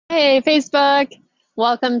Hey, Facebook.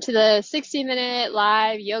 Welcome to the 60-minute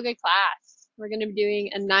live yoga class. We're going to be doing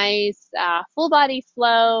a nice full body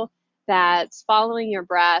flow that's following your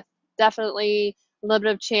breath. Definitely a little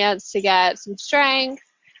bit of chance to get some strength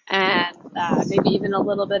and maybe even a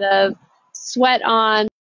little bit of sweat on.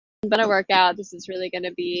 But a workout, this is really going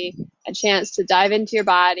to be a chance to dive into your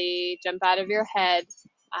body, jump out of your head,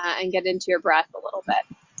 and get into your breath a little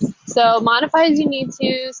bit. So modify as you need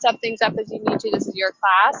to, step things up as you need to. This is your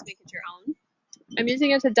class, make it your own. I'm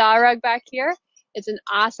using a Tada rug back here. It's an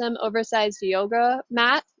awesome oversized yoga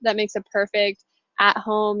mat that makes a perfect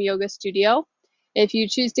at-home yoga studio. If you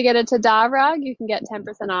choose to get a Tada rug, you can get 10%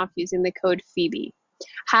 off using the code Phoebe.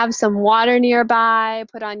 Have some water nearby,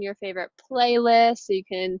 put on your favorite playlist so you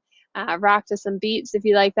can rock to some beats if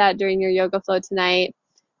you like that during your yoga flow tonight.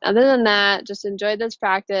 Other than that, just enjoy this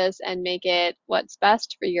practice and make it what's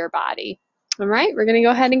best for your body. All right, we're going to go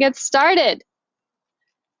ahead and get started.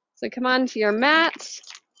 So come on to your mat.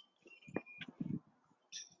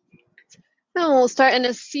 And we'll start in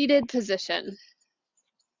a seated position.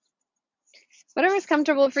 Whatever's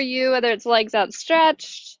comfortable for you, whether it's legs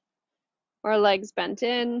outstretched or legs bent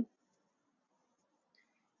in.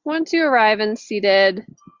 Once you arrive in seated,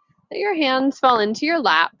 let your hands fall into your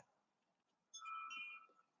lap.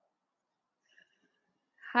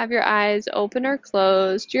 Have your eyes open or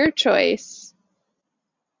closed, your choice.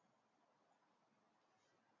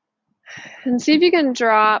 And see if you can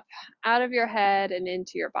drop out of your head and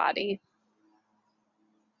into your body.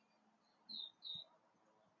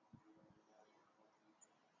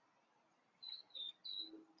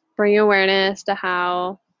 Bring awareness to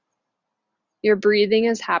how your breathing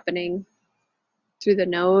is happening through the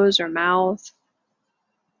nose or mouth.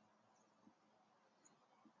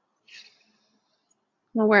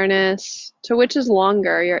 Awareness to which is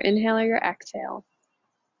longer, your inhale or your exhale.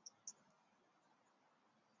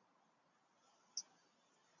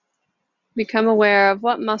 Become aware of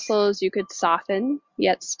what muscles you could soften,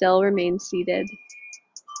 yet still remain seated.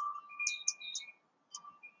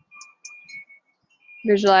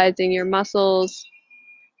 Visualizing your muscles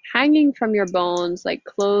hanging from your bones like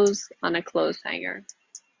clothes on a clothes hanger.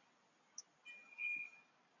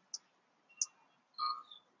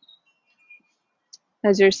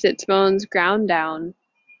 As your sits bones ground down,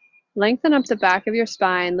 lengthen up the back of your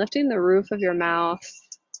spine, lifting the roof of your mouth,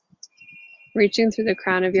 reaching through the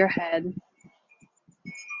crown of your head.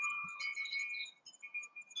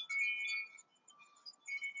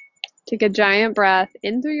 Take a giant breath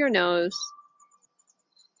in through your nose.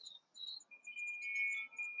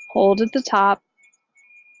 Hold at the top.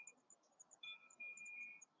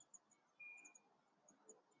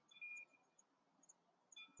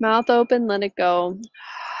 Mouth open, let it go.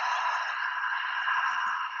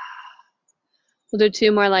 We'll do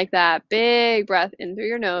two more like that. Big breath in through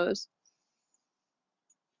your nose.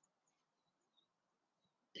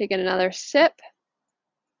 Take another sip.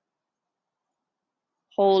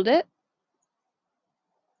 Hold it.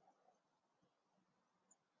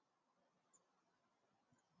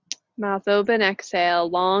 Mouth open, exhale,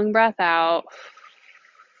 long breath out.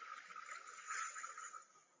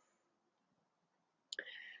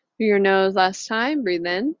 Through your nose last time, breathe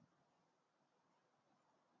in.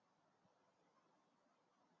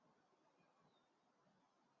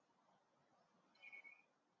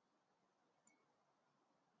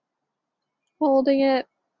 Holding it.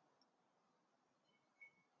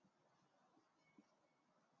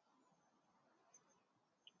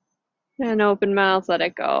 And open mouth, let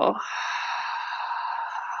it go.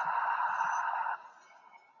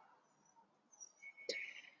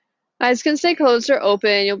 Eyes can stay closed or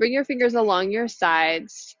open. You'll bring your fingers along your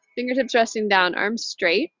sides. Fingertips resting down, arms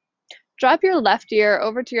straight. Drop your left ear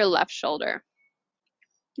over to your left shoulder.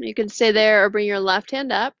 You can stay there or bring your left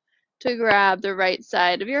hand up to grab the right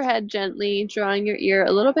side of your head gently, drawing your ear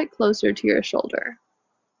a little bit closer to your shoulder.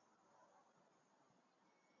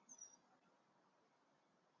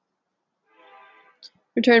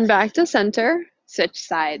 Return back to center, switch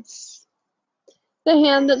sides. The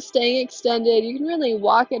hand that's staying extended, you can really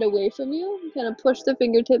walk it away from you, kind of push the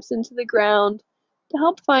fingertips into the ground to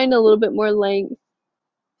help find a little bit more length.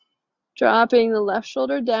 Dropping the left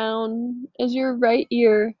shoulder down as your right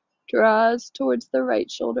ear draws towards the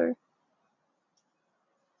right shoulder.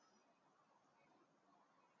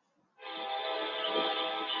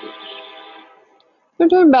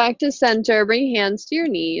 Return back to center, bring hands to your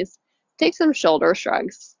knees. Take some shoulder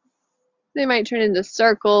shrugs. They might turn into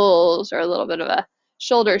circles or a little bit of a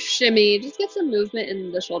shoulder shimmy. Just get some movement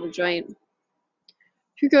in the shoulder joint.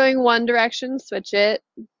 If you're going one direction, switch it.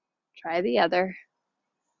 Try the other.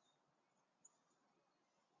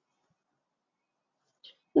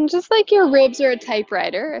 And just like your ribs are a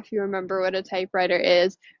typewriter, if you remember what a typewriter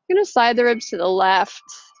is, you're going to slide the ribs to the left,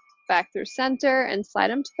 back through center, and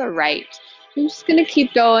slide them to the right. You're just going to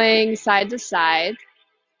keep going side to side,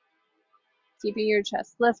 keeping your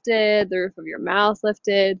chest lifted, the roof of your mouth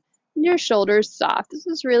lifted, and your shoulders soft. This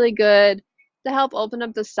is really good to help open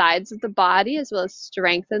up the sides of the body as well as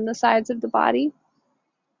strengthen the sides of the body.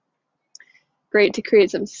 Great to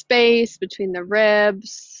create some space between the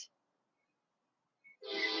ribs.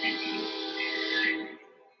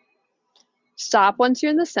 Stop once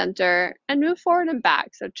you're in the center and move forward and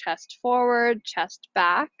back. So chest forward, chest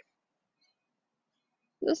back.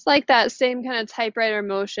 Just like that same kind of typewriter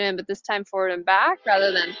motion, but this time forward and back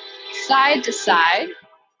rather than side to side.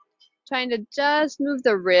 Trying to just move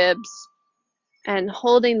the ribs and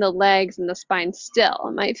holding the legs and the spine still.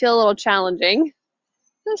 It might feel a little challenging.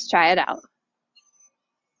 Just try it out.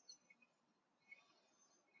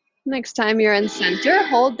 Next time you're in center,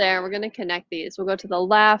 hold there. We're going to connect these. We'll go to the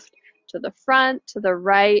left, to the front, to the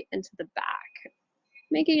right, and to the back,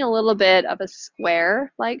 making a little bit of a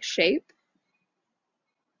square-like shape.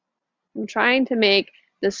 I'm trying to make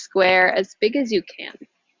the square as big as you can.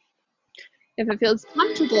 If it feels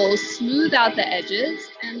comfortable, smooth out the edges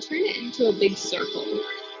and turn it into a big circle.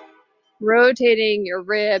 Rotating your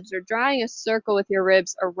ribs or drawing a circle with your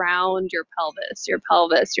ribs around your pelvis, your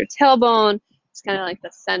tailbone. It's kind of like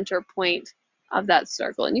the center point of that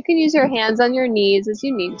circle. And you can use your hands on your knees as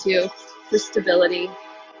you need to for stability.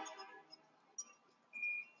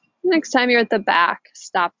 Next time you're at the back,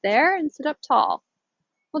 stop there and sit up tall.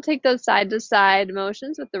 We'll take those side to side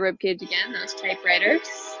motions with the rib cage again, those typewriters.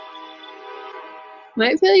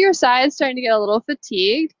 Might feel your sides starting to get a little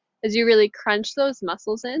fatigued as you really crunch those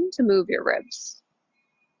muscles in to move your ribs.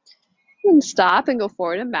 And stop and go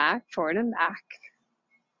forward and back, forward and back.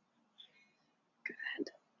 Good.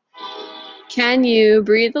 Can you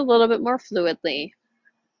breathe a little bit more fluidly?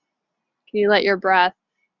 Can you let your breath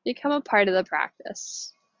become a part of the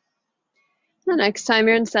practice? The next time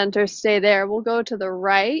you're in center, stay there. We'll go to the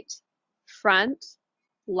right, front,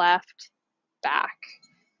 left, back,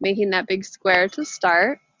 making that big square to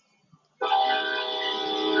start. There's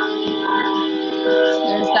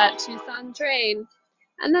that Tucson train.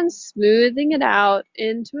 And then smoothing it out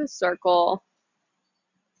into a circle.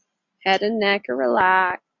 Head and neck are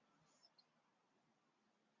relaxed.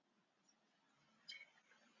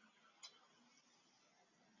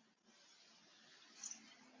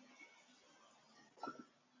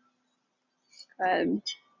 Good.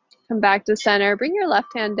 Come back to center. Bring your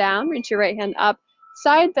left hand down. Reach your right hand up.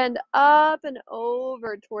 Side bend up and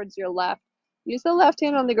over towards your left. Use the left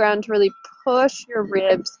hand on the ground to really push your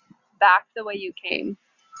ribs back the way you came.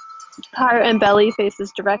 Heart and belly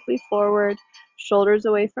faces directly forward. Shoulders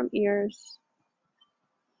away from ears.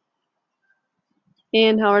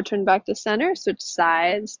 Inhale, return back to center. Switch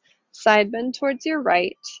sides. Side bend towards your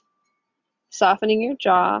right. Softening your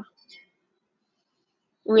jaw.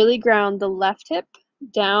 Really ground the left hip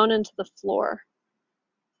down into the floor.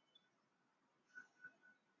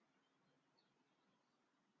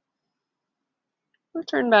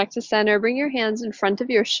 Return back to center. Bring your hands in front of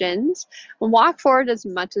your shins and walk forward as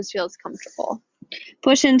much as feels comfortable.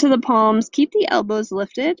 Push into the palms. Keep the elbows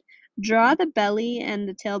lifted. Draw the belly and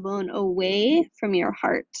the tailbone away from your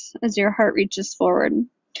heart as your heart reaches forward.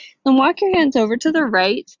 Then walk your hands over to the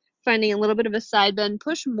right, finding a little bit of a side bend.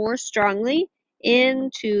 Push more strongly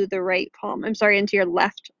into the right palm. Into your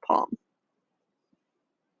left palm.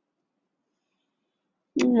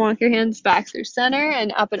 Walk your hands back through center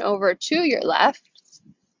and up and over to your left.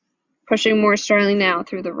 Pushing more strongly now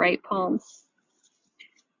through the right palm.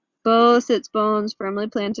 Both sits bones firmly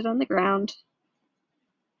planted on the ground.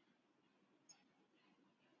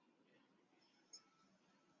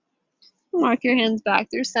 Walk your hands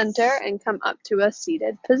back through center and come up to a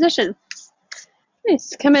seated position.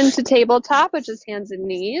 Nice. Come into tabletop, which is hands and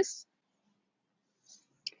knees.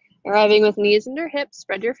 Arriving with knees under hips,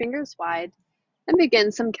 spread your fingers wide and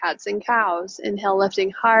begin some cats and cows. Inhale,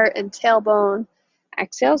 lifting heart and tailbone.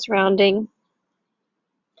 Exhales, rounding.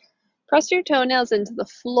 Press your toenails into the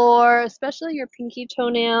floor, especially your pinky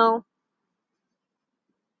toenail.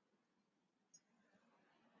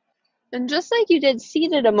 And just like you did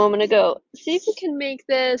seated a moment ago, see if you can make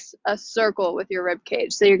this a circle with your rib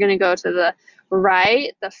cage. So you're going to go to the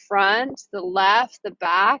right, the front, the left, the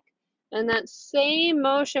back, and that same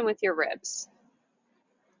motion with your ribs.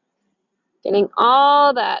 Getting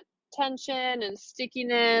all that tension and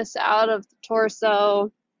stickiness out of the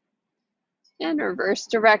torso. And reverse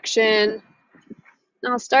direction.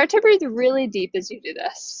 Now start to breathe really deep as you do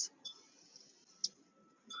this.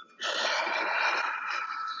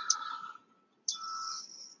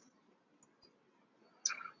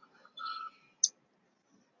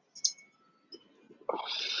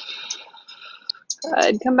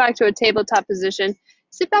 Good. Come back to a tabletop position.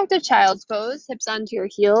 Sit back to child's pose, hips onto your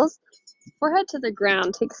heels, forehead to the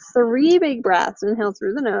ground. Take 3 big breaths. Inhale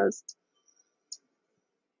through the nose.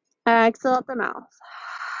 Exhale out the mouth.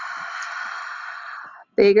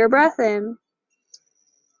 Bigger breath in.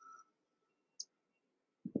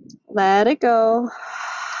 Let it go.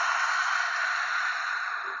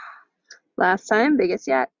 Last time, biggest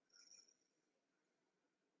yet.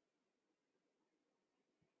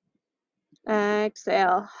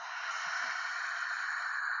 Exhale.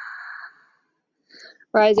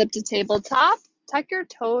 Rise up to tabletop. Tuck your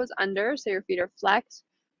toes under so your feet are flexed.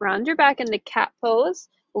 Round your back into cat pose.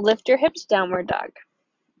 Lift your hips, downward dog.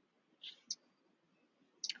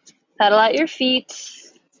 Pedal out your feet.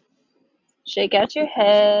 Shake out your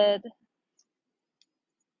head.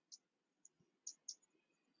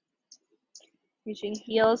 Reaching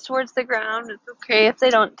heels towards the ground. It's okay if they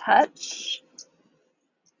don't touch.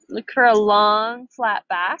 Look for a long, flat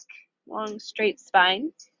back, long, straight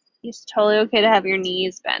spine. It's totally okay to have your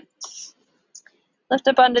knees bent. Lift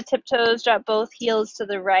up onto tiptoes, drop both heels to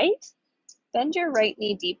the right. Bend your right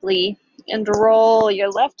knee deeply and roll your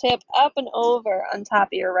left hip up and over on top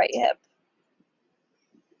of your right hip.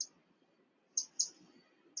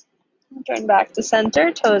 Turn back to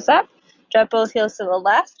center, toes up. Drop both heels to the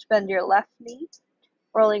left, bend your left knee,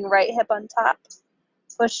 rolling right hip on top.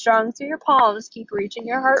 Push strong through your palms, keep reaching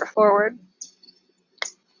your heart forward.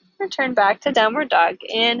 Return back to downward dog.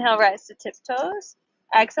 Inhale, rise to tiptoes.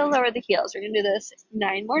 Exhale, lower the heels. We're going to do this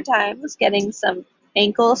 9 more times, getting some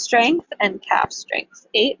ankle strength and calf strength.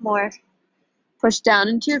 8 more. Push down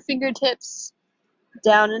into your fingertips,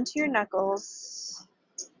 down into your knuckles.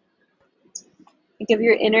 Think of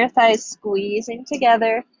your inner thighs squeezing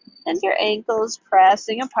together and your ankles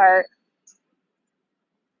pressing apart.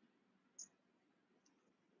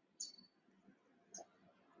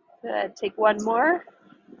 Good. Take 1 more.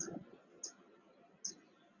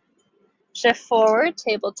 Shift forward,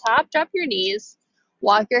 tabletop, drop your knees.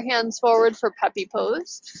 Walk your hands forward for puppy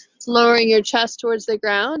pose, lowering your chest towards the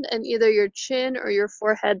ground and either your chin or your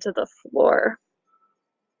forehead to the floor.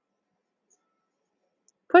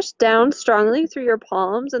 Push down strongly through your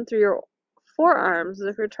palms and through your forearms as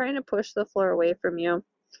if you're trying to push the floor away from you.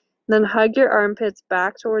 Then hug your armpits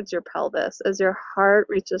back towards your pelvis as your heart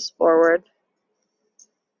reaches forward.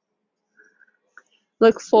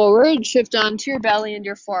 Look forward, shift onto your belly and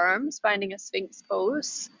your forearms, finding a sphinx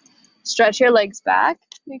pose. Stretch your legs back.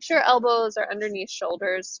 Make sure elbows are underneath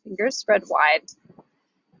shoulders, fingers spread wide.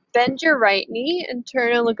 Bend your right knee and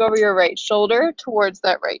turn and look over your right shoulder towards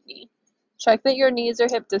that right knee. Check that your knees are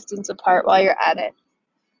hip distance apart while you're at it.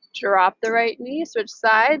 Drop the right knee, switch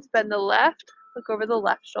sides, bend the left, look over the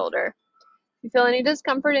left shoulder. If you feel any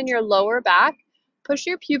discomfort in your lower back, push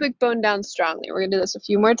your pubic bone down strongly. We're going to do this a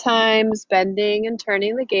few more times, bending and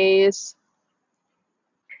turning the gaze.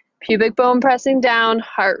 Pubic bone pressing down,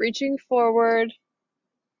 heart reaching forward.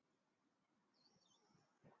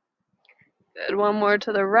 Good. 1 more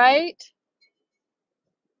to the right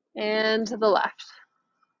and to the left.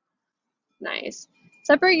 Nice.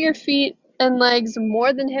 Separate your feet and legs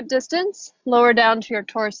more than hip distance, lower down to your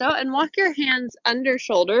torso, and walk your hands under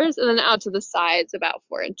shoulders and then out to the sides about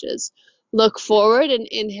 4 inches. Look forward and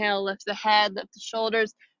inhale, lift the head, lift the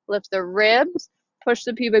shoulders, lift the ribs, push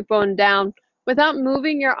the pubic bone down. Without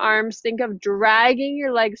moving your arms, think of dragging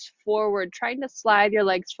your legs forward, trying to slide your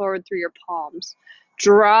legs forward through your palms.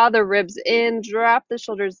 Draw the ribs in, drop the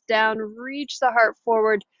shoulders down, reach the heart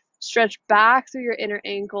forward, stretch back through your inner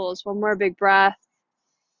ankles. 1 more big breath.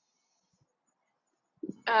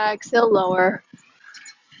 Exhale, lower.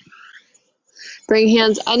 Bring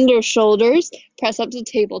hands under shoulders, press up to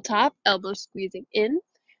tabletop, elbows squeezing in,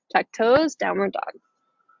 tuck toes, downward dog.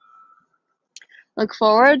 Look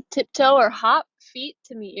forward, tiptoe or hop feet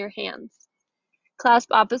to meet your hands. Clasp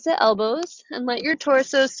opposite elbows and let your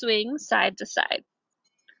torso swing side to side.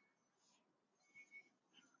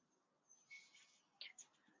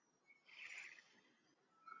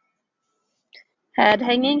 Head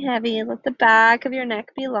hanging heavy, let the back of your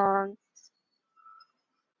neck be long.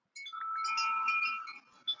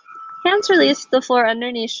 Hands release the floor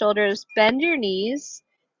underneath shoulders, bend your knees,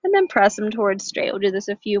 and then press them towards straight. We'll do this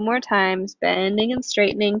a few more times, bending and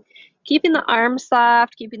straightening, keeping the arms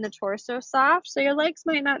soft, keeping the torso soft, so your legs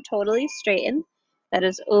might not totally straighten. That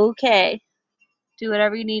is okay. Do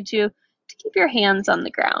whatever you need to keep your hands on the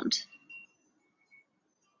ground.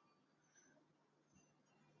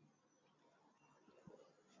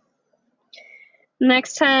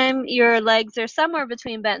 Next time your legs are somewhere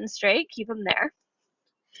between bent and straight, keep them there.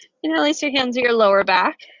 And release your hands at your lower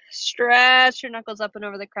back. Stretch your knuckles up and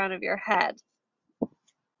over the crown of your head.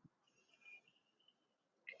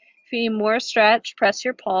 If you need more stretch, press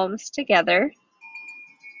your palms together.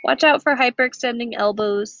 Watch out for hyperextending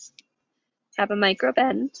elbows. Have a micro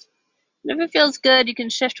bend. And if it feels good, you can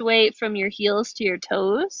shift weight from your heels to your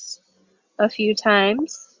toes a few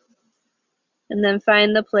times. And then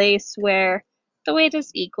find the place where the weight is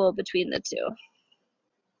equal between the two.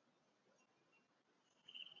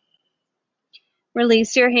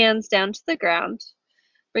 Release your hands down to the ground.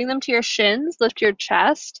 Bring them to your shins, lift your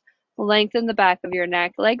chest, lengthen the back of your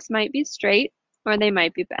neck. Legs might be straight or they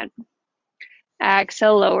might be bent.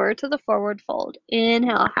 Exhale, lower to the forward fold.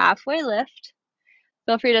 Inhale, halfway lift.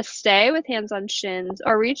 Feel free to stay with hands on shins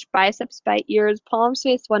or reach biceps by ears, palms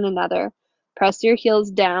face one another. Press your heels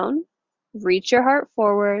down, reach your heart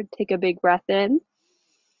forward, take a big breath in.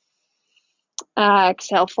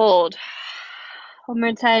 Exhale, fold. One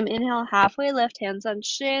more time, inhale, halfway lift, hands on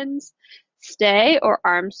shins. Stay or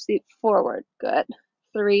arms sweep forward. Good.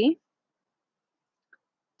 3,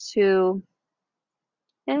 2,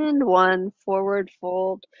 and 1. Forward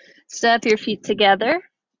fold. Step your feet together.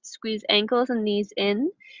 Squeeze ankles and knees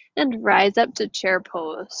in and rise up to chair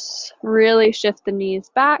pose. Really shift the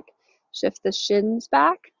knees back, shift the shins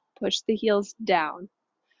back, push the heels down.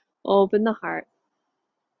 Open the heart.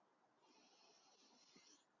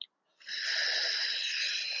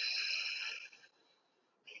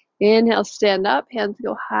 Inhale, stand up, hands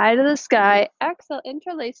go high to the sky. Exhale,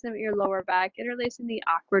 interlace them at your lower back, interlace in the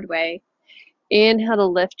awkward way. Inhale to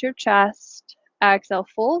lift your chest. Exhale,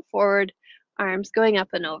 fold forward, arms going up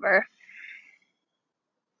and over.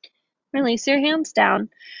 Release your hands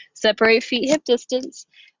down. Separate feet hip distance.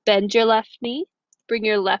 Bend your left knee. Bring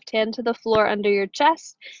your left hand to the floor under your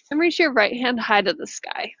chest and reach your right hand high to the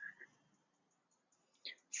sky.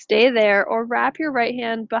 Stay there or wrap your right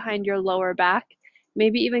hand behind your lower back,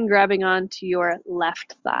 maybe even grabbing onto your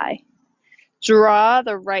left thigh. Draw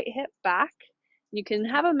the right hip back. You can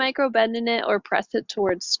have a micro bend in it or press it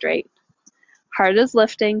towards straight. Heart is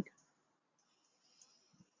lifting.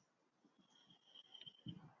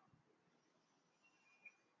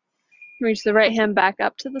 Reach the right hand back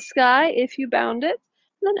up to the sky if you bound it.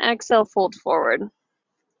 And then exhale, fold forward.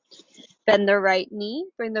 Bend the right knee.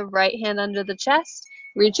 Bring the right hand under the chest.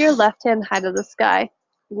 Reach your left hand high to the sky.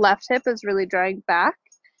 Left hip is really drawing back.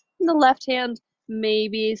 And the left hand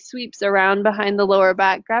maybe sweeps around behind the lower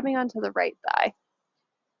back, grabbing onto the right thigh.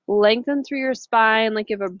 Lengthen through your spine like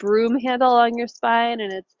you have a broom handle on your spine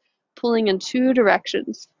and it's pulling in 2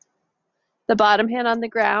 directions. The bottom hand on the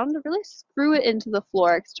ground, really screw it into the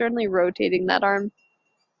floor, externally rotating that arm.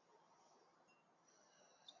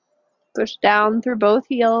 Push down through both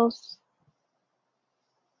heels.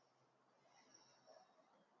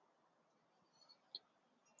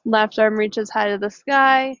 Left arm reaches high to the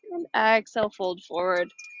sky, and exhale, fold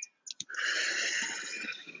forward.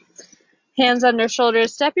 Hands under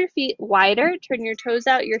shoulders, step your feet wider, turn your toes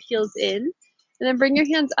out, your heels in, and then bring your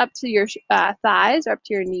hands up to your thighs or up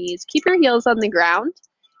to your knees. Keep your heels on the ground.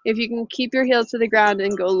 If you can keep your heels to the ground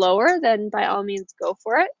and go lower, then by all means go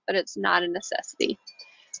for it, but it's not a necessity.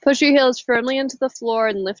 Push your heels firmly into the floor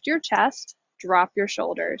and lift your chest. Drop your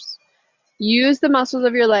shoulders. Use the muscles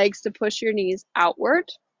of your legs to push your knees outward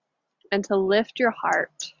and to lift your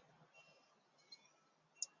heart.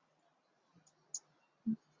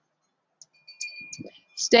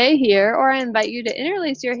 Stay here, or I invite you to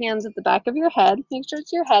interlace your hands at the back of your head. Make sure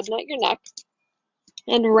it's your head, not your neck.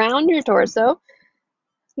 And round your torso,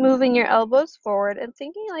 moving your elbows forward and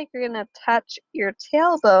thinking like you're going to touch your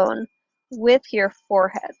tailbone with your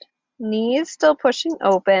forehead. Knees still pushing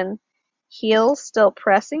open, heels still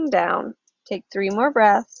pressing down. Take 3 more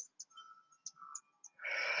breaths.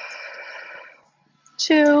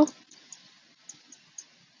 2.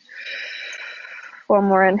 1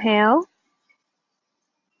 more inhale.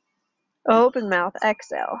 Open mouth,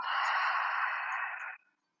 exhale.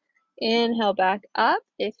 Inhale back up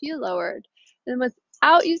if you lowered. And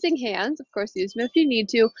without using hands, of course use them if you need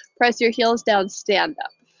to, press your heels down, stand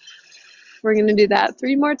up. We're going to do that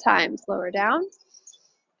 3 more times. Lower down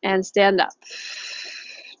and stand up.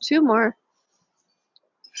 2 more.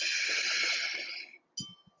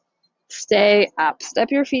 Stay up.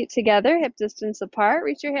 Step your feet together, hip distance apart.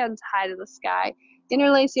 Reach your hands high to the sky.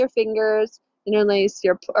 Interlace your fingers,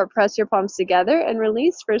 or press your palms together and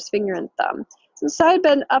release first finger and thumb. And side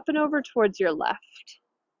bend up and over towards your left.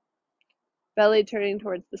 Belly turning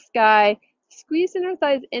towards the sky. Squeeze inner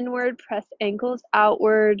thighs inward, press ankles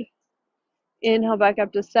outward. Inhale back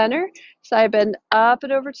up to center. Side bend up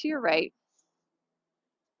and over to your right.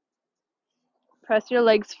 Press your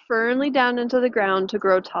legs firmly down into the ground to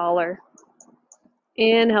grow taller.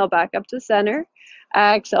 Inhale back up to center.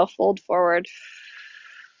 Exhale, fold forward.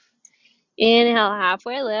 Inhale,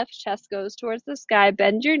 halfway lift, chest goes towards the sky,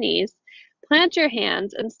 bend your knees, plant your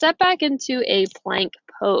hands, and step back into a plank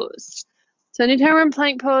pose. So anytime we're in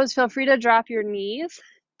plank pose, feel free to drop your knees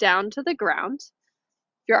down to the ground.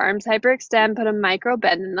 Your arms hyperextend, put a micro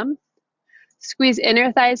bend in them. Squeeze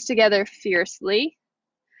inner thighs together fiercely.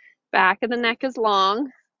 Back of the neck is long.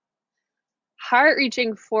 Heart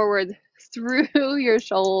reaching forward through your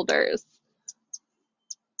shoulders.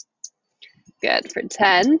 Good. For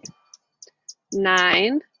 10,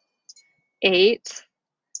 9, 8,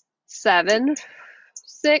 7,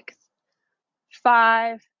 6,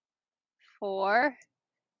 5, 4,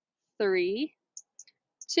 3,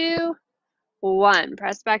 2, 1.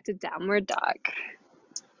 Press back to downward dog.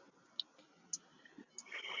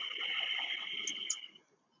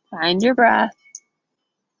 Find your breath.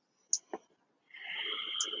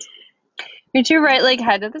 Reach your right leg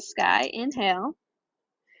high to the sky. Inhale.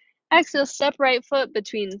 Exhale, step right foot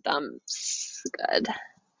between thumbs. Good.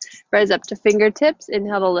 Rise up to fingertips.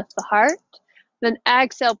 Inhale to lift the heart. Then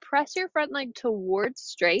exhale, press your front leg towards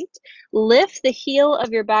straight. Lift the heel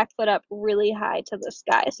of your back foot up really high to the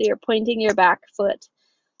sky. So you're pointing your back foot.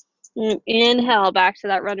 Inhale, back to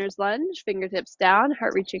that runner's lunge. Fingertips down,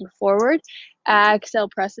 heart reaching forward. Exhale,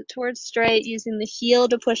 press it towards straight, using the heel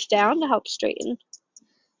to push down to help straighten.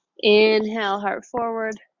 Inhale, heart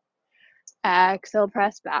forward. Exhale,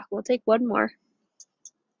 press back. We'll take one more.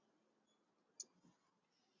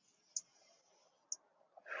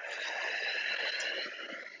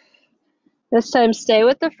 This time, stay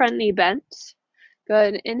with the front knee bent.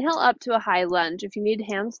 Good. Inhale up to a high lunge. If you need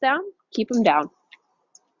hands down, keep them down.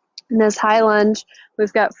 In this high lunge,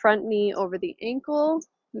 we've got front knee over the ankle.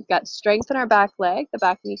 We've got strength in our back leg. The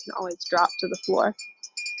back knee can always drop to the floor.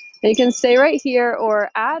 And you can stay right here or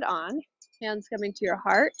add on. Hands coming to your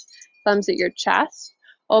heart, thumbs at your chest.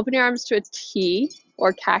 Open your arms to a T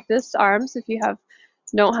or cactus arms if you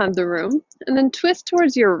don't have the room. And then twist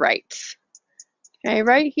towards your right. Okay,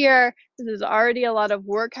 right here, this is already a lot of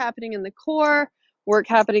work happening in the core, work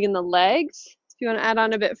happening in the legs. If you want to add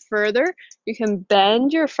on a bit further, you can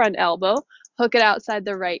bend your front elbow, hook it outside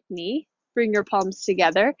the right knee, bring your palms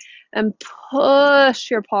together, and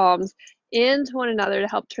push your palms into one another to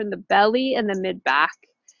help turn the belly and the mid back.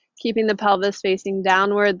 Keeping the pelvis facing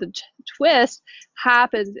downward, the twist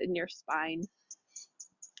happens in your spine.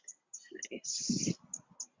 Nice.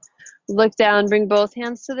 Look down, bring both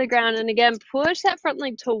hands to the ground, and again, push that front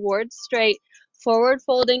leg towards straight, forward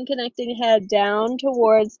folding, connecting head down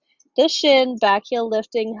towards the shin, back heel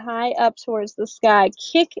lifting high up towards the sky.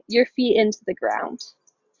 Kick your feet into the ground.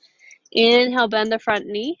 Inhale, bend the front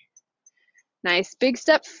knee. Nice, big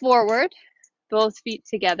step forward, both feet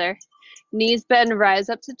together. Knees bend, rise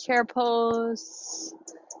up to chair pose.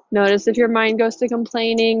 Notice if your mind goes to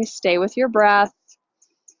complaining, stay with your breath.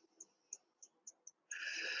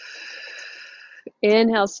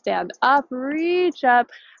 Inhale, stand up, reach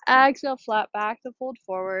up. Exhale, flat back to fold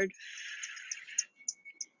forward.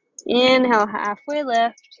 Inhale, halfway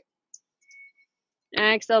lift.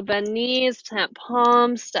 Exhale, bend knees, plant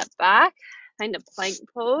palms, step back. Find a plank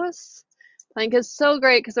pose. Plank is so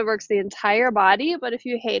great because it works the entire body, but if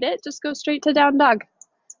you hate it, just go straight to down dog.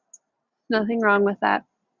 Nothing wrong with that.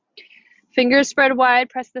 Fingers spread wide,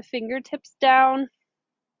 press the fingertips down.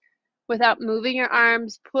 Without moving your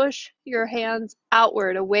arms, push your hands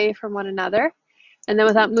outward away from one another. And then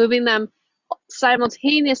without moving them,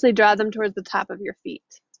 simultaneously draw them towards the top of your feet.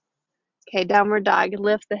 Okay, downward dog,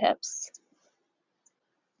 lift the hips.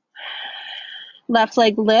 Left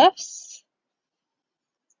leg lifts.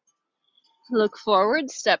 Look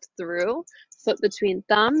forward, step through. Foot between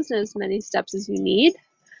thumbs, as many steps as you need.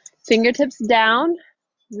 Fingertips down,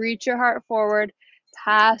 reach your heart forward,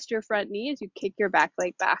 past your front knee as you kick your back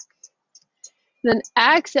leg back. Then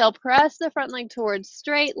exhale, press the front leg towards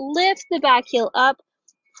straight, lift the back heel up,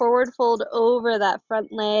 forward fold over that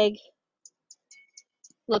front leg.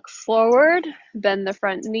 Look forward, bend the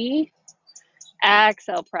front knee.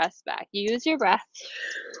 Exhale, press back. Use your breath.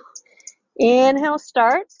 Inhale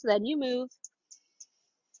starts, then you move.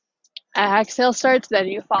 Exhale starts, then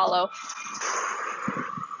you follow.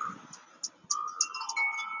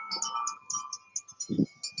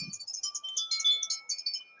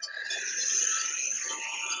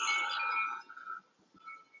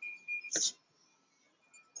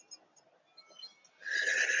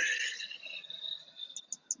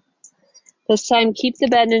 This time, keep the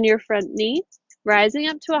bend in your front knee. Rising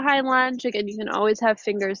up to a high lunge. Again, you can always have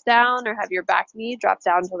fingers down or have your back knee drop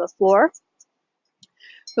down to the floor.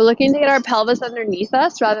 We're looking to get our pelvis underneath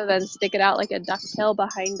us rather than stick it out like a ducktail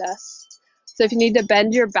behind us. So if you need to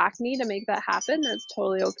bend your back knee to make that happen, that's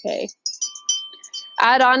totally okay.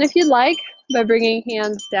 Add on if you'd like by bringing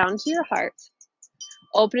hands down to your heart,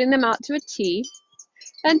 opening them out to a T,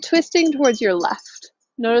 and twisting towards your left.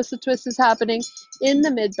 Notice the twist is happening in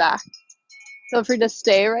the mid-back. Feel free to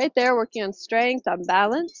stay right there, working on strength, on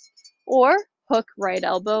balance, or hook right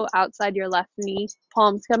elbow outside your left knee,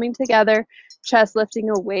 palms coming together, chest lifting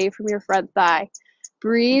away from your front thigh.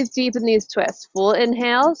 Breathe deep in these twists. Full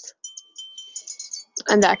inhales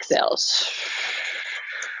and exhales.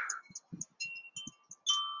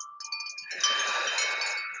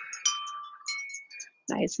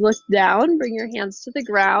 Nice. Look down, bring your hands to the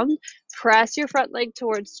ground, press your front leg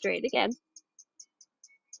towards straight again.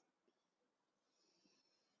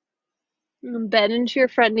 Bend into your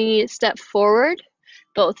front knee, step forward,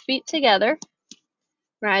 both feet together.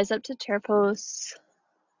 Rise up to chair pose.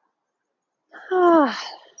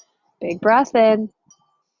 Big breath in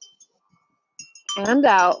and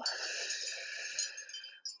out.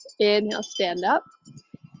 Inhale, stand up.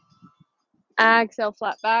 Exhale,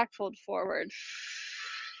 flat back, fold forward.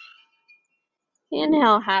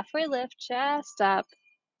 Inhale, halfway lift, chest up.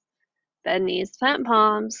 Bend knees, plant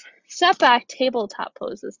palms. Step back, tabletop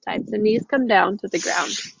pose this time. So knees come down to the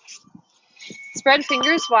ground. Spread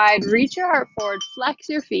fingers wide, reach your heart forward, flex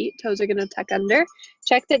your feet. Toes are going to tuck under.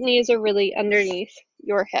 Check that knees are really underneath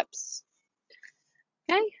your hips.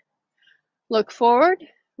 Okay. Look forward,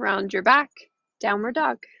 round your back, downward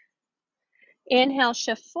dog. Inhale,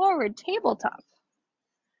 shift forward, tabletop.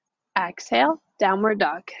 Exhale, downward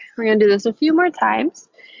dog. We're going to do this a few more times.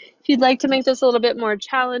 If you'd like to make this a little bit more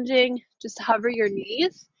challenging, just hover your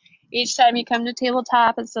knees each time you come to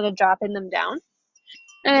tabletop instead of dropping them down.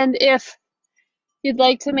 And if you'd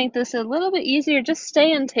like to make this a little bit easier, just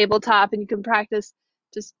stay in tabletop and you can practice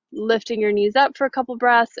just lifting your knees up for a couple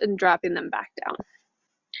breaths and dropping them back down.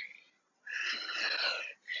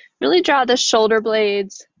 Really draw the shoulder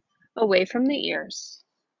blades away from the ears.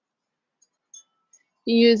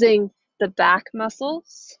 Using the back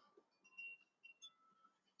muscles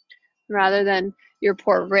rather than your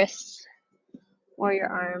poor wrists or your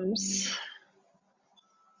arms.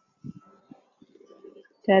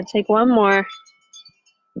 Good, take one more.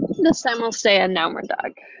 This time we'll stay in downward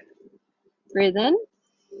dog. Breathe in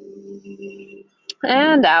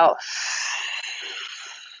and out.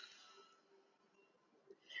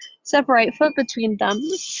 Step right foot between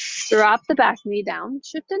thumbs. Drop the back knee down.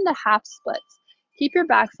 Shift into half splits. Keep your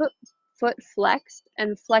back foot flexed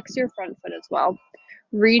and flex your front foot as well.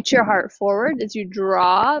 Reach your heart forward as you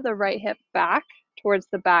draw the right hip back towards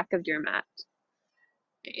the back of your mat.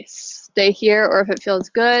 Nice. Stay here, or if it feels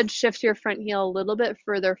good, shift your front heel a little bit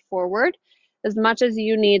further forward, as much as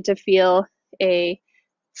you need to feel a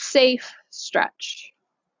safe stretch.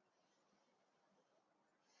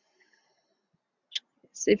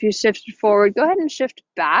 So if you shifted forward, go ahead and shift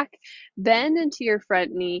back, bend into your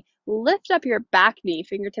front knee, lift up your back knee,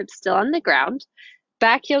 fingertips still on the ground.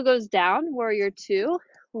 Back heel goes down, warrior two,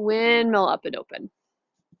 windmill up and open.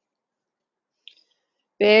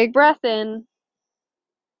 Big breath in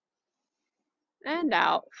and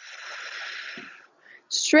out.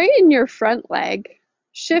 Straighten your front leg,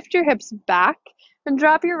 shift your hips back, and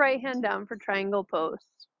drop your right hand down for triangle pose.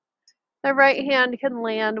 The right hand can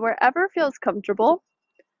land wherever feels comfortable.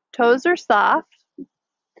 Toes are soft.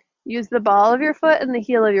 Use the ball of your foot and the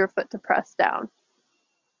heel of your foot to press down.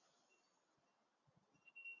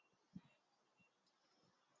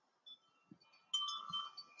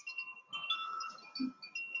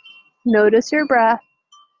 Notice your breath.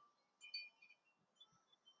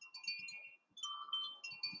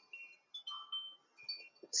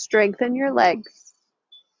 Strengthen your legs.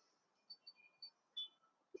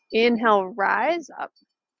 Inhale, rise up.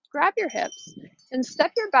 Grab your hips and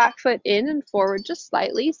step your back foot in and forward just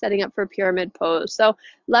slightly, setting up for pyramid pose. So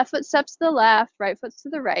left foot steps to the left, right foot to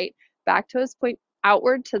the right, back toes point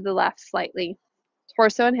outward to the left slightly.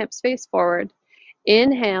 Torso and hips face forward.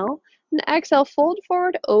 Inhale and exhale, fold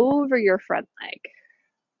forward over your front leg.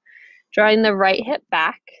 Drawing the right hip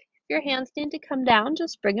back. If your hands need to come down,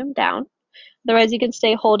 just bring them down. Otherwise, you can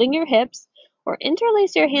stay holding your hips or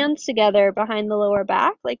interlace your hands together behind the lower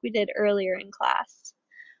back like we did earlier in class.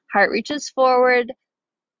 Heart reaches forward.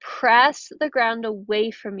 Press the ground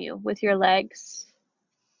away from you with your legs.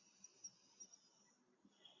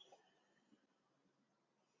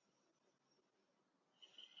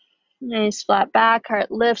 Nice flat back, heart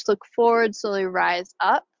lifts, look forward, slowly rise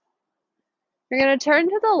up. You're going to turn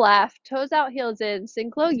to the left, toes out, heels in,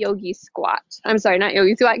 synchro yogi squat. I'm sorry, not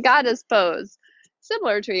yogi squat, goddess pose.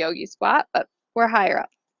 Similar to a yogi squat, but we're higher up.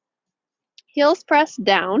 Heels pressed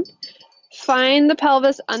down. Find the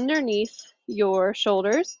pelvis underneath your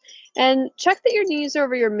shoulders and check that your knees are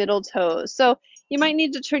over your middle toes. So You might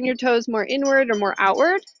need to turn your toes more inward or more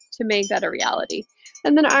outward to make that a reality.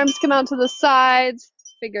 And then arms come out to the sides,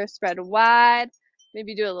 fingers spread wide.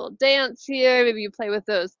 Maybe do a little dance here. Maybe you play with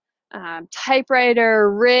those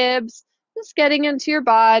typewriter ribs. Just getting into your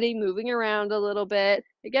body, moving around a little bit.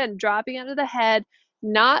 Again, dropping out of the head,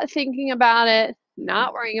 not thinking about it,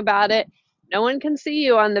 not worrying about it. No one can see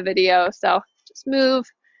you on the video, so just move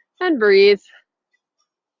and breathe.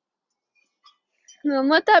 And then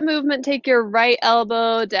let that movement take your right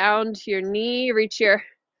elbow down to your knee. Reach your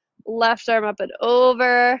left arm up and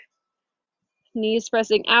over. Knees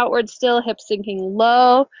pressing outward still, hips sinking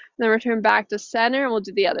low. Then return back to center. We'll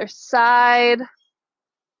do the other side.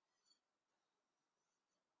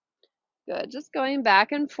 Good. Just going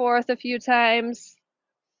back and forth a few times.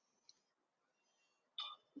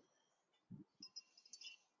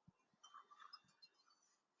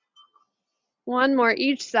 One more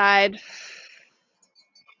each side.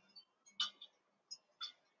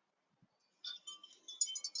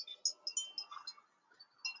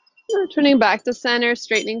 Turning back to center,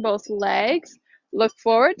 straightening both legs. Look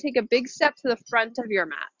forward, take a big step to the front of your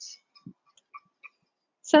mat.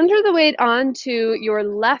 Center the weight onto your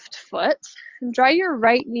left foot and draw your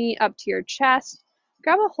right knee up to your chest.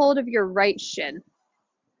 Grab a hold of your right shin.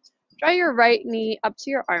 Draw your right knee up to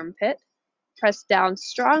your armpit. Press down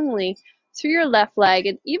strongly through your left leg,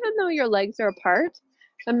 and even though your legs are apart,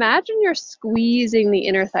 imagine you're squeezing the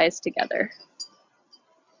inner thighs together.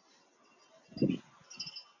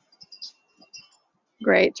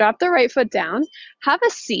 Great. Drop the right foot down. Have a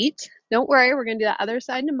seat. Don't worry, we're going to do that other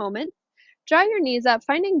side in a moment. Draw your knees up,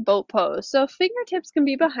 finding boat pose. So fingertips can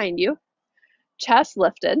be behind you, chest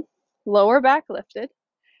lifted, lower back lifted.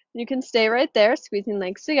 You can stay right there, squeezing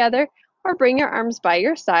legs together, or bring your arms by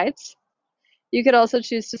your sides. You could also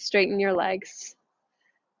choose to straighten your legs.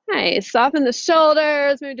 Nice. Soften the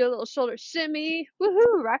shoulders. Maybe do a little shoulder shimmy.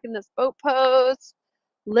 Woohoo! Rocking this boat pose.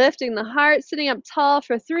 Lifting the heart, sitting up tall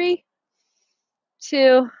for 3,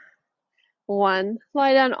 2, 1.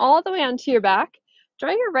 Lie down all the way onto your back.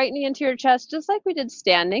 Draw your right knee into your chest just like we did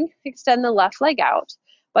standing. Extend the left leg out.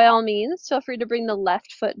 By all means, feel free to bring the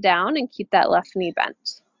left foot down and keep that left knee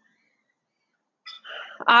bent.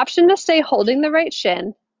 Option to stay holding the right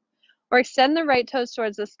shin, or extend the right toes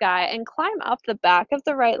towards the sky and climb up the back of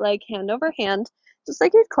the right leg hand over hand, just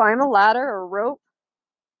like you'd climb a ladder or rope.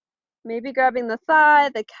 Maybe grabbing the thigh,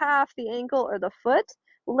 the calf, the ankle, or the foot.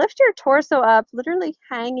 Lift your torso up, literally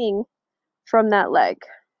hanging from that leg.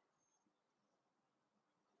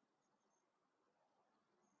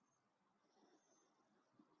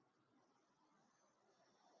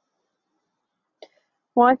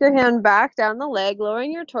 Walk your hand back down the leg,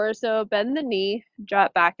 lowering your torso, bend the knee,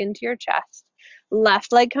 drop back into your chest.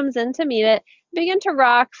 Left leg comes in to meet it. Begin to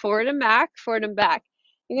rock forward and back, forward and back.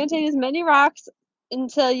 You're going to take as many rocks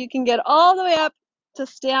until you can get all the way up to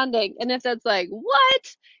standing. And if that's like,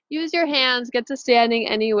 what? Use your hands, get to standing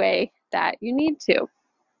any way that you need to.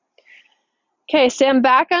 Okay, stand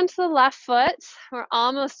back onto the left foot. We're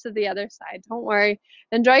almost to the other side, don't worry.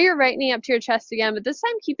 And draw your right knee up to your chest again, but this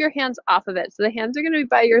time keep your hands off of it. So the hands are going to be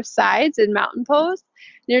by your sides in mountain pose.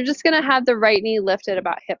 And you're just going to have the right knee lifted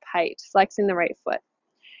about hip height, flexing the right foot.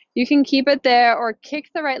 You can keep it there or kick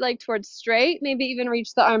the right leg towards straight, maybe even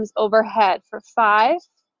reach the arms overhead for 5,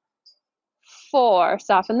 4,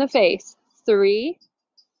 soften the face, 3,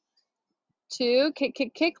 2, kick,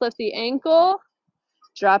 kick, kick, lift the ankle.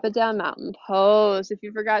 Drop it down, mountain pose. If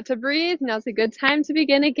you forgot to breathe, now's a good time to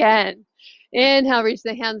begin again. Inhale, reach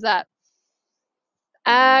the hands up.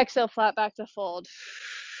 Exhale, flat back to fold.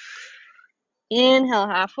 Inhale,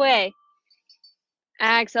 halfway.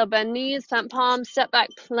 Exhale, bend knees, front palms, step back,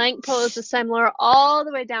 plank pose. This time, lower all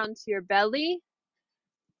the way down to your belly.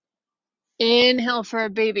 Inhale for a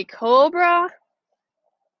baby cobra.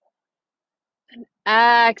 And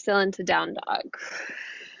exhale into down dog.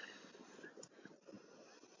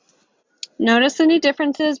 Notice any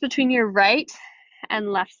differences between your right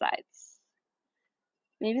and left sides.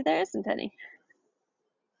 Maybe there isn't any.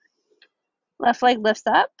 Left leg lifts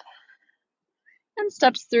up and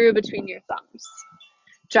steps through between your thumbs.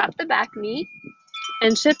 Drop the back knee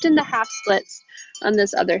and shift into half splits on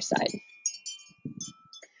this other side.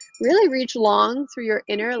 Really reach long through your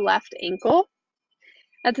inner left ankle.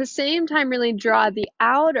 At the same time, really draw the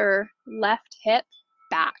outer left hip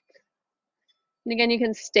back. And again, you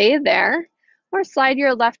can stay there or slide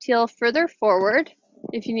your left heel further forward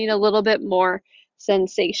if you need a little bit more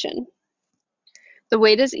sensation. The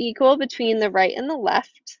weight is equal between the right and the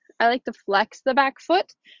left. I like to flex the back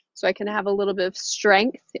foot so I can have a little bit of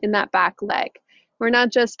strength in that back leg. We're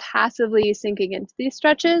not just passively sinking into these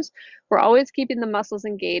stretches, we're always keeping the muscles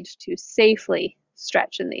engaged to safely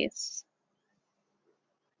stretch in these.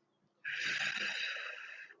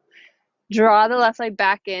 Draw the left leg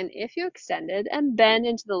back in if you extended and bend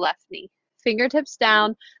into the left knee. Fingertips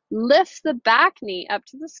down, lift the back knee up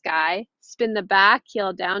to the sky, spin the back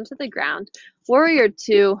heel down to the ground. Warrior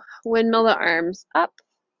two, windmill the arms up.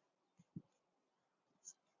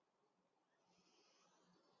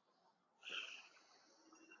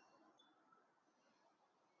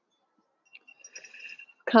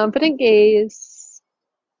 Confident gaze,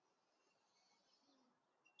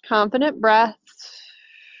 confident breath.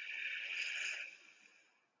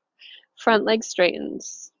 Front leg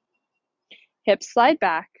straightens. Hips slide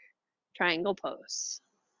back, triangle pose.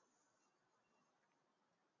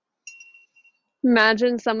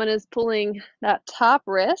 Imagine someone is pulling that top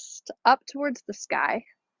wrist up towards the sky.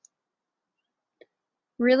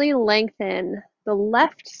 Really lengthen the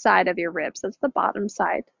left side of your ribs. That's the bottom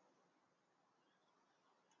side.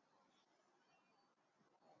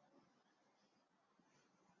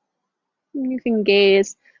 And you can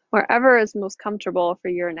gaze wherever is most comfortable for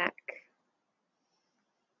your neck.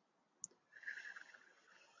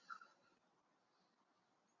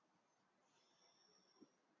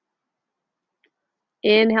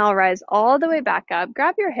 Inhale, rise all the way back up.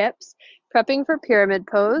 Grab your hips, prepping for pyramid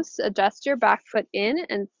pose. Adjust your back foot in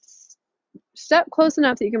and step close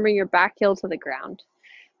enough that you can bring your back heel to the ground.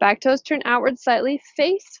 Back toes turn outward slightly,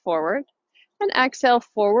 face forward, and exhale,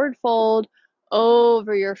 forward fold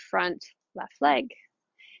over your front left leg.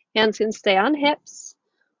 Hands can stay on hips,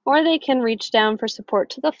 or they can reach down for support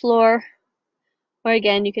to the floor, or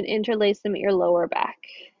again, you can interlace them at your lower back.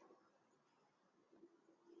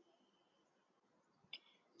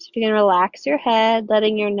 So you can relax your head,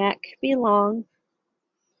 letting your neck be long.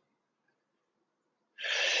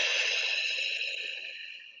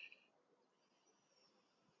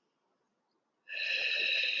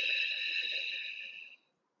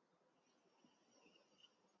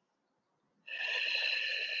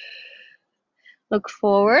 Look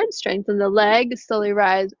forward, strengthen the leg, slowly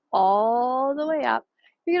rise all the way up.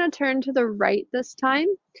 You're going to turn to the right this time.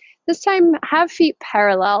 This time, have feet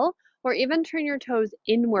parallel, or even turn your toes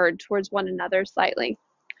inward towards one another slightly.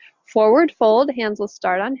 Forward fold, hands will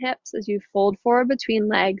start on hips as you fold forward between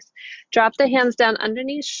legs. Drop the hands down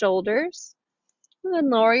underneath shoulders, and then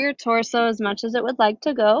lower your torso as much as it would like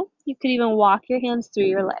to go. You could even walk your hands through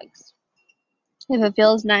your legs. If it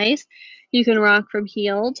feels nice, you can rock from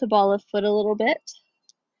heel to ball of foot a little bit.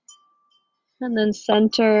 And then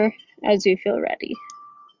center as you feel ready.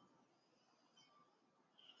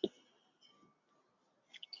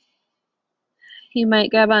 You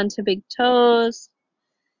might grab onto big toes.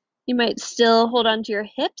 You might still hold onto your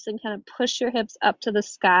hips and kind of push your hips up to the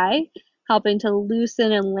sky, helping to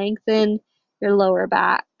loosen and lengthen your lower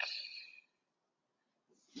back.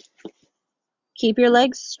 Keep your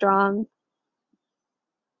legs strong.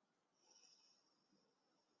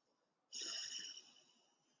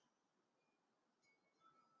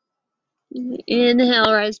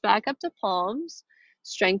 Inhale, rise back up to palms.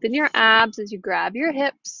 Strengthen your abs as you grab your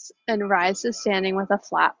hips and rise to standing with a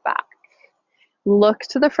flat back. Look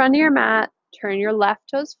to the front of your mat. Turn your left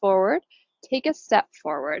toes forward. Take a step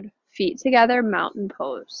forward. Feet together, mountain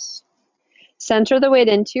pose. Center the weight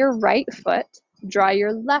into your right foot. Draw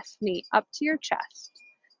your left knee up to your chest.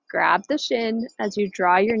 Grab the shin as you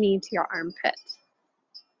draw your knee to your armpit.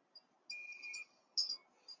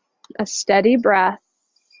 A steady breath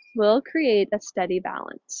will create a steady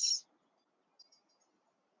balance.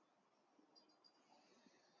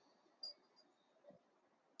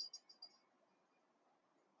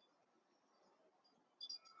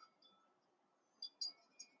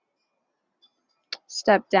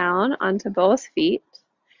 Step down onto both feet.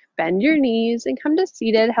 Bend your knees and come to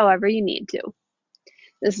seated however you need to.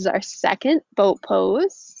 This is our second boat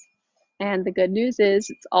pose. And the good news is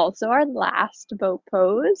it's also our last boat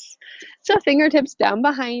pose. So fingertips down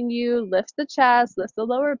behind you, lift the chest, lift the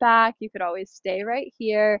lower back. You could always stay right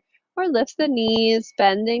here or lift the knees,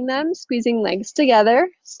 bending them, squeezing legs together.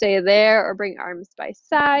 Stay there or bring arms by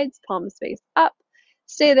sides, palms face up.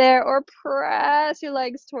 Stay there or press your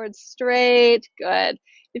legs towards straight. Good.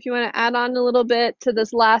 If you want to add on a little bit to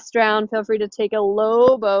this last round, feel free to take a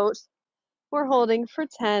low boat. We're holding for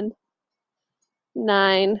 10,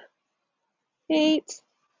 9, 8,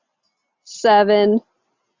 7,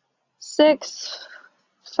 6,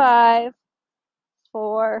 5,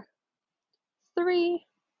 4, 3,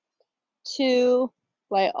 2,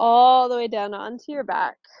 lay all the way down onto your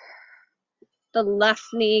back. The left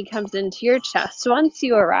knee comes into your chest once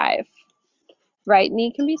you arrive. Right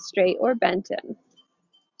knee can be straight or bent in.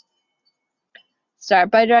 Start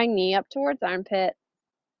by drawing knee up towards armpit.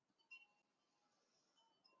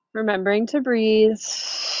 Remembering to breathe.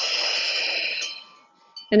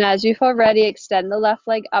 And as you feel ready, extend the left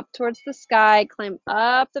leg up towards the sky, climb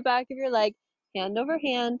up the back of your leg, hand over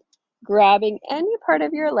hand, grabbing any part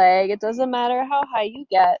of your leg. It doesn't matter how high you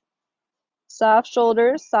get. Soft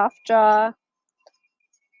shoulders, soft jaw,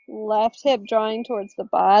 left hip drawing towards the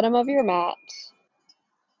bottom of your mat.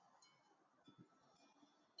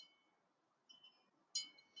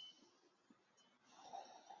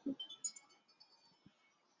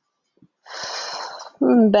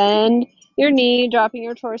 And bend your knee, dropping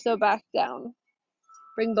your torso back down.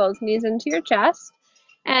 Bring both knees into your chest.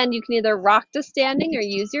 And you can either rock to standing or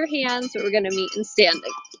use your hands, but we're going to meet in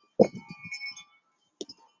standing.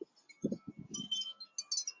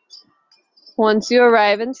 Once you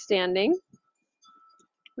arrive in standing,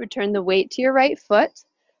 return the weight to your right foot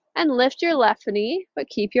and lift your left knee, but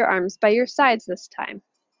keep your arms by your sides this time.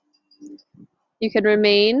 You can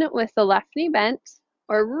remain with the left knee bent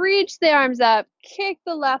or reach the arms up, kick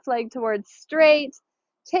the left leg towards straight,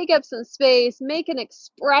 take up some space, make an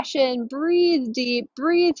expression, breathe deep,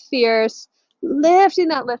 breathe fierce, lifting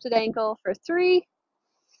that lifted ankle for 3,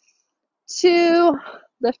 2,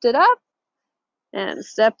 lift it up, and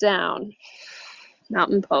step down.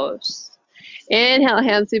 Mountain pose. Inhale,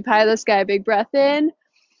 hands sweep high to the sky, big breath in.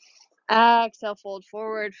 Exhale, fold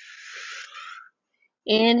forward.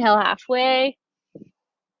 Inhale, halfway.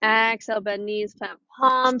 Exhale, bend knees, plant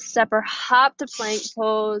palms, step or hop to plank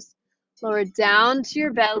pose. Lower down to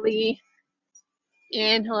your belly.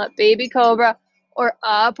 Inhale up, baby cobra or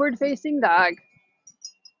upward facing dog.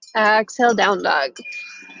 Exhale, down dog.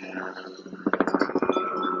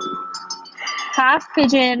 Half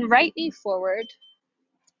pigeon, right knee forward.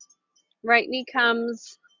 Right knee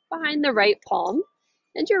comes behind the right palm.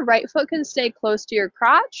 And your right foot can stay close to your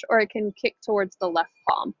crotch or it can kick towards the left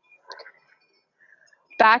palm.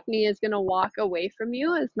 Back knee is going to walk away from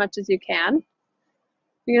you as much as you can.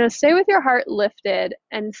 You're going to stay with your heart lifted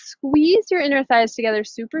and squeeze your inner thighs together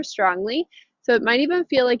super strongly. So it might even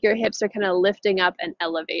feel like your hips are kind of lifting up and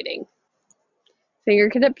elevating.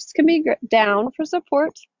 Fingertips can be down for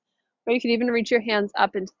support, or you can even reach your hands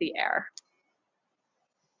up into the air.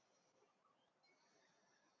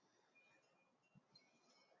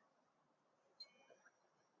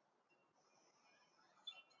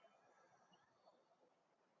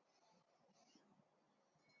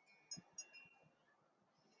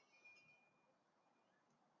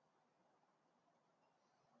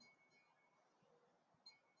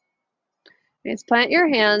 Nice. Plant your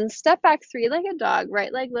hands, step back 3-legged dog,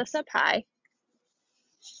 right leg lifts up high.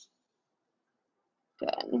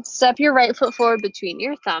 Good. Step your right foot forward between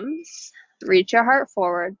your thumbs. Reach your heart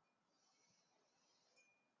forward.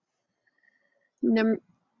 And then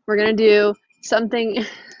we're going to do something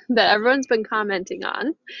that everyone's been commenting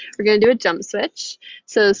on. We're going to do a jump switch.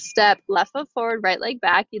 So step left foot forward, right leg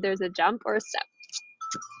back. Either as a jump or a step.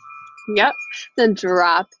 Yep. Then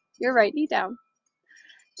drop your right knee down.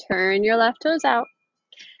 Turn your left toes out.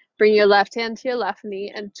 Bring your left hand to your left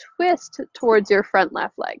knee and twist towards your front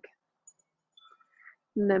left leg.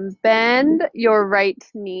 And then bend your right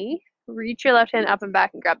knee. Reach your left hand up and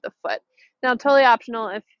back and grab the foot. Now, totally optional.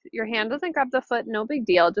 If your hand doesn't grab the foot, no big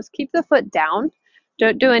deal. Just keep the foot down.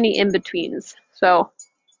 Don't do any in-betweens. So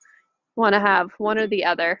you want to have one or the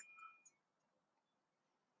other.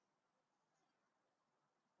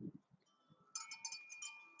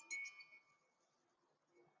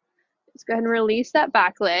 Just go ahead and release that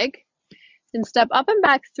back leg. And step up and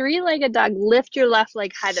back, 3-legged dog. Lift your left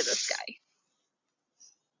leg high to the sky.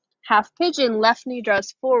 Half pigeon, left knee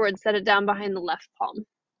draws forward. Set it down behind the left palm.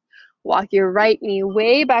 Walk your right knee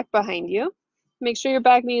way back behind you. Make sure your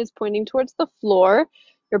back knee is pointing towards the floor.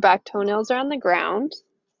 Your back toenails are on the ground.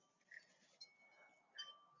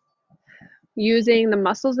 Using the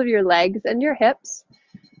muscles of your legs and your hips,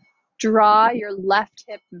 draw your left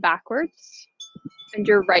hip backwards and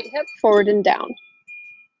your right hip forward and down.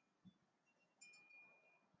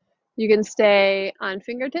 You can stay on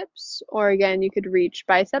fingertips, or again, you could reach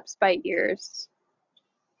biceps by ears.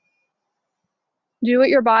 Do what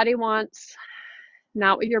your body wants,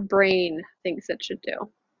 not what your brain thinks it should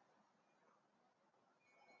do.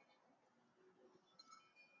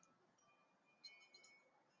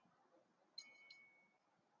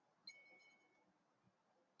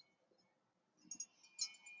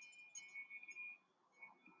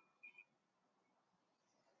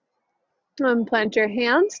 And plant your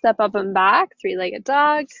hands, step up and back, 3-legged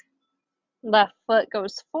dog. Left foot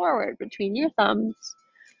goes forward between your thumbs.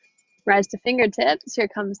 Rise to fingertips. Here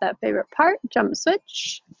comes that favorite part, jump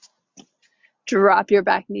switch. Drop your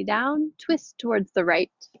back knee down, twist towards the right.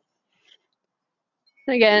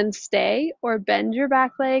 Again, stay or bend your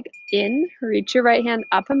back leg in, reach your right hand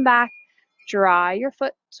up and back, draw your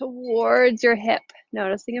foot towards your hip,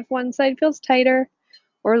 noticing if one side feels tighter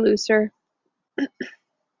or looser.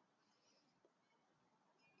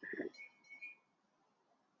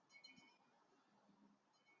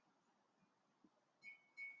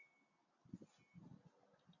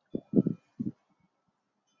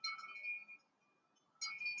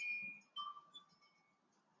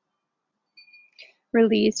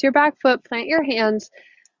 Release your back foot, plant your hands,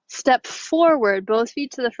 step forward, both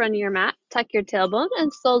feet to the front of your mat, tuck your tailbone,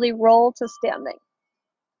 and slowly roll to standing.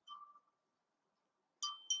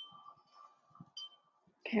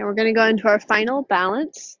 Okay, we're going to go into our final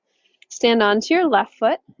balance. Stand onto your left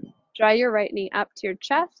foot, draw your right knee up to your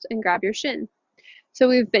chest, and grab your shin. So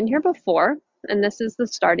we've been here before, and this is the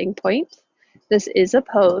starting point. This is a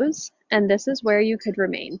pose, and this is where you could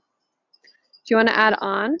remain. If you want to add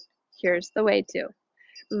on, here's the way to.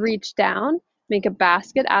 Reach down, make a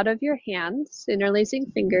basket out of your hands,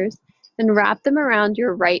 interlacing fingers, and wrap them around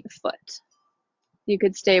your right foot. You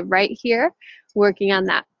could stay right here, working on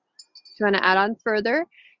that. If you want to add on further,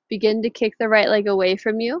 begin to kick the right leg away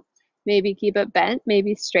from you. Maybe keep it bent,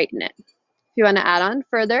 maybe straighten it. If you want to add on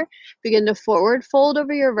further, begin to forward fold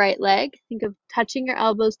over your right leg. Think of touching your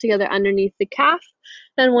elbows together underneath the calf,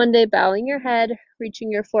 and one day bowing your head, reaching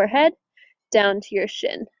your forehead down to your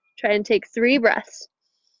shin. Try and take 3 breaths.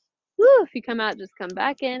 Woo, if you come out, just come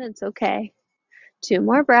back in. It's okay. 2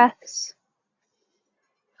 more breaths.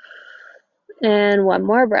 And 1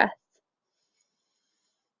 more breath.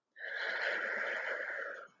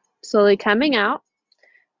 Slowly coming out,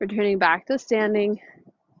 returning back to standing.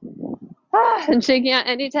 And shaking out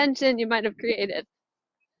any tension you might have created.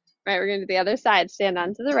 Right, we're going to do the other side. Stand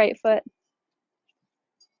onto the right foot.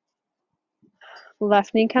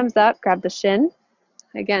 Left knee comes up, grab the shin.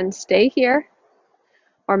 Again, stay here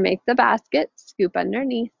or make the basket, scoop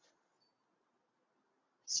underneath.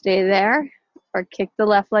 Stay there or kick the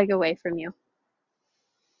left leg away from you.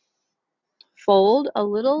 Fold a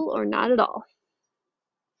little or not at all.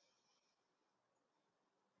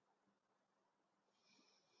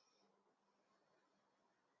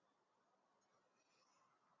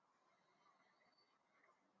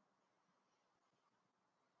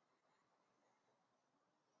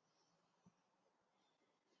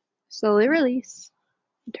 Slowly release.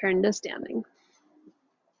 Turn to standing.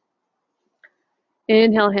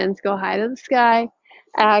 Inhale, hands go high to the sky.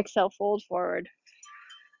 Exhale, fold forward.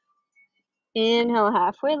 Inhale,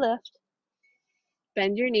 halfway lift.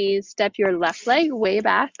 Bend your knees. Step your left leg way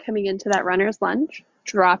back, coming into that runner's lunge.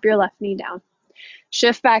 Drop your left knee down.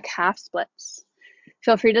 Shift back half splits.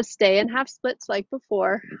 Feel free to stay in half splits like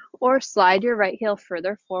before, or slide your right heel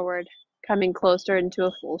further forward, coming closer into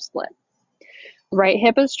a full split. Right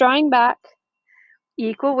hip is drawing back.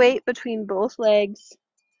 Equal weight between both legs.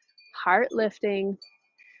 Heart lifting.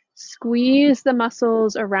 Squeeze the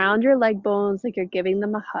muscles around your leg bones like you're giving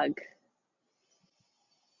them a hug.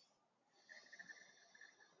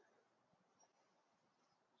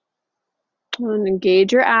 And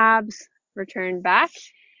engage your abs. Return back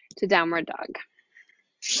to downward dog.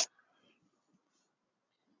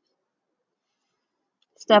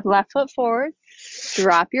 Step left foot forward.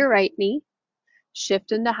 Drop your right knee.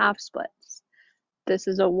 Shift into half splits. This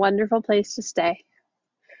is a wonderful place to stay.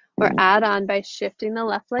 Or add on by shifting the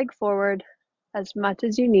left leg forward as much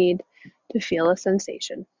as you need to feel a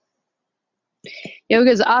sensation.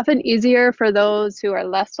 Yoga is often easier for those who are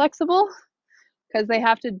less flexible because they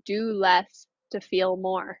have to do less to feel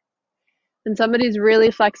more. When somebody's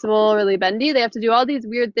really flexible, really bendy, they have to do all these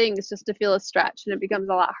weird things just to feel a stretch, and it becomes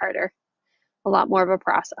a lot harder, a lot more of a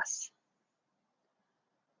process.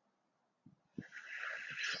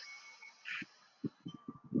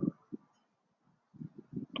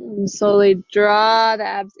 And slowly draw the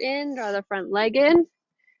abs in, draw the front leg in,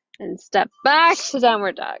 and step back to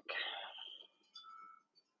downward dog.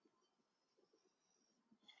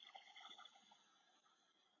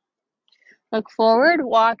 Look forward,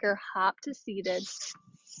 walk or hop to seated.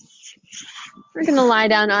 We're going to lie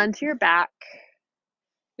down onto your back.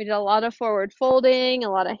 We did a lot of forward folding,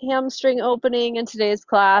 a lot of hamstring opening in today's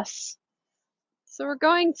class. So we're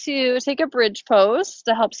going to take a bridge pose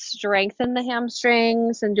to help strengthen the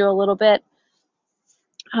hamstrings and do a little bit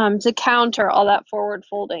to counter all that forward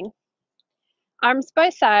folding. Arms by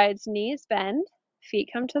sides, knees bend, feet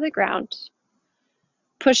come to the ground.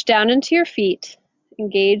 Push down into your feet,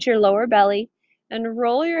 engage your lower belly, and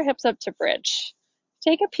roll your hips up to bridge.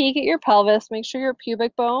 Take a peek at your pelvis. Make sure your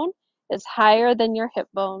pubic bone is higher than your hip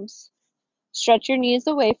bones. Stretch your knees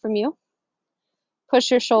away from you. Push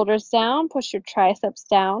your shoulders down, push your triceps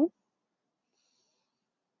down.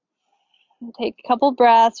 Take a couple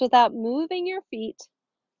breaths without moving your feet.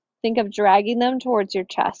 Think of dragging them towards your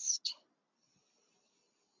chest.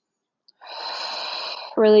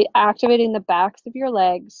 Really activating the backs of your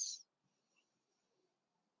legs.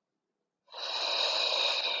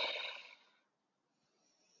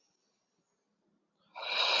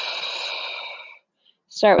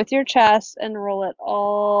 Start with your chest and roll it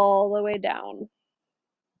all the way down.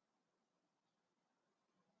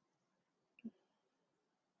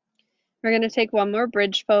 We're going to take one more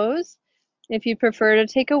bridge pose. If you prefer to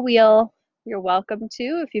take a wheel, you're welcome to.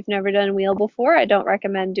 If you've never done wheel before, I don't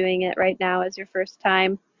recommend doing it right now as your first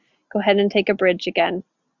time. Go ahead and take a bridge again.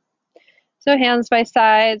 So hands by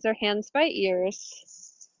sides or hands by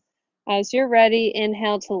ears. As you're ready,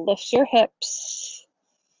 inhale to lift your hips.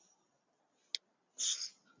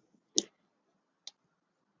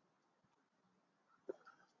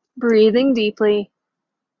 Breathing deeply.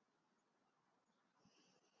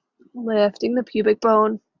 Lifting the pubic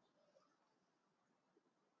bone.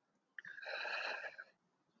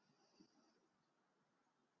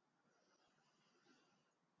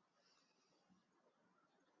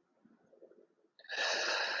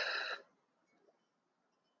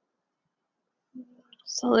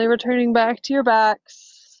 Slowly returning back to your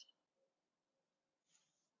backs.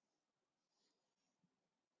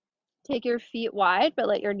 Take your feet wide, but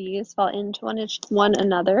let your knees fall into one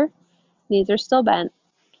another. Knees are still bent.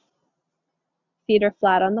 Feet are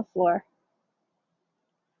flat on the floor.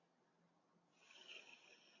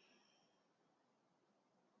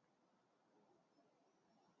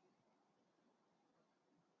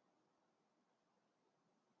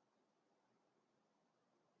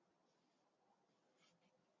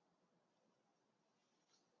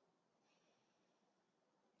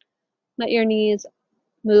 Let your knees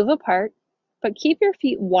move apart, but keep your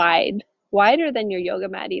feet wide, wider than your yoga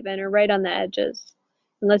mat even, or right on the edges,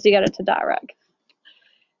 unless you got a Tadarak.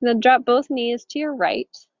 And then drop both knees to your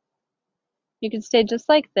right. You can stay just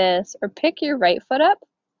like this, or pick your right foot up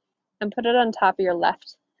and put it on top of your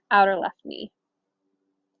outer left knee.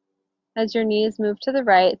 As your knees move to the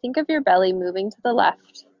right, think of your belly moving to the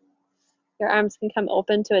left. Your arms can come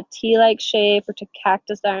open to a T-like shape or to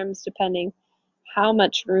cactus arms, depending how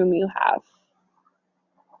much room you have.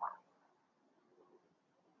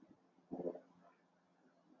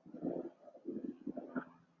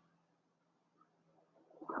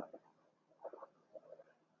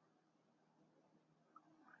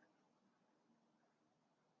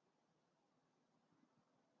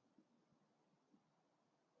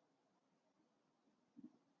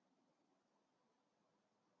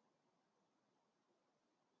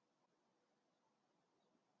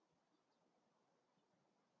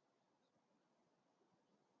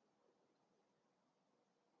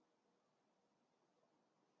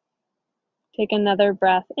 Take another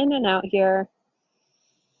breath in and out here.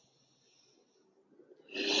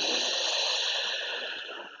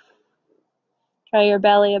 Try your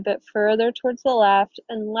belly a bit further towards the left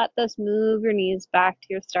and let this move your knees back to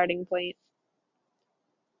your starting point.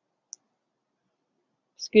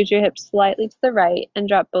 Scoot your hips slightly to the right and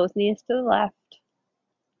drop both knees to the left,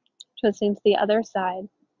 twisting to the other side.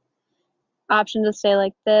 Option to stay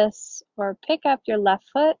like this, or pick up your left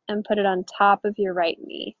foot and put it on top of your right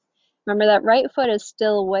knee. Remember that right foot is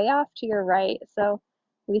still way off to your right, so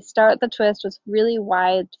we start the twist with really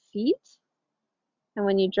wide feet. And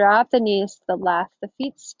when you drop the knees to the left, the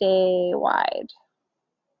feet stay wide.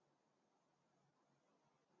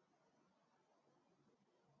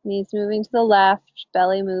 Knees moving to the left,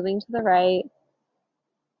 belly moving to the right.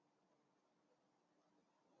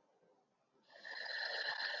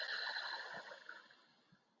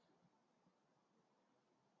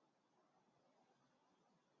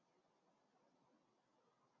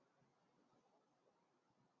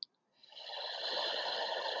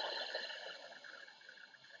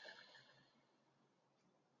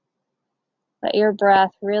 Let your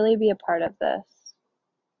breath really be a part of this.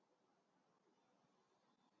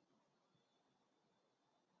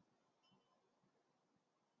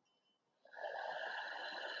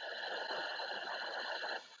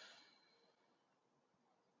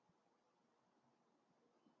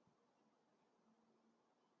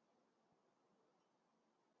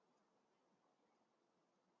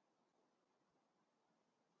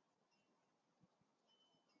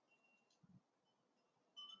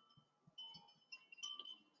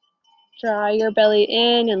 Draw your belly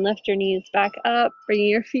in and lift your knees back up, bringing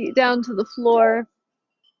your feet down to the floor.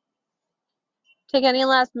 Take any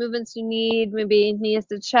last movements you need, maybe knees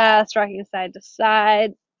to chest, rocking side to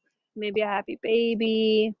side, maybe a happy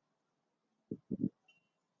baby. If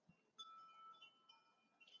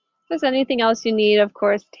there's anything else you need, of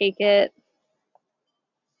course, take it.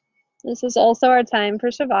 This is also our time for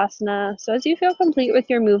Shavasana. So as you feel complete with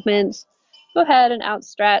your movements, go ahead and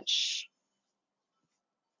outstretch.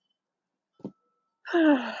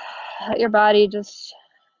 Let your body just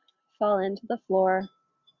fall into the floor.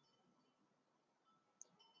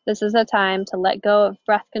 This is a time to let go of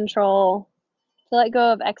breath control, to let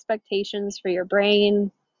go of expectations for your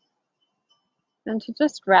brain, and to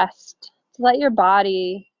just rest, to let your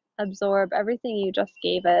body absorb everything you just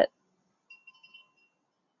gave it.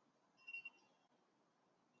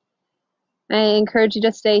 I encourage you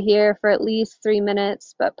to stay here for at least 3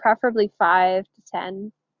 minutes, but preferably 5 to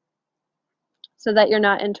 10, so that you're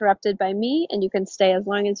not interrupted by me and you can stay as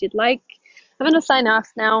long as you'd like. I'm going to sign off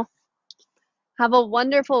now. Have a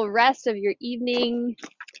wonderful rest of your evening.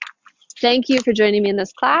 Thank you for joining me in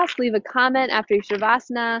this class. Leave a comment after your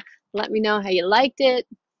Shavasana. Let me know how you liked it.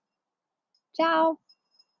 Ciao.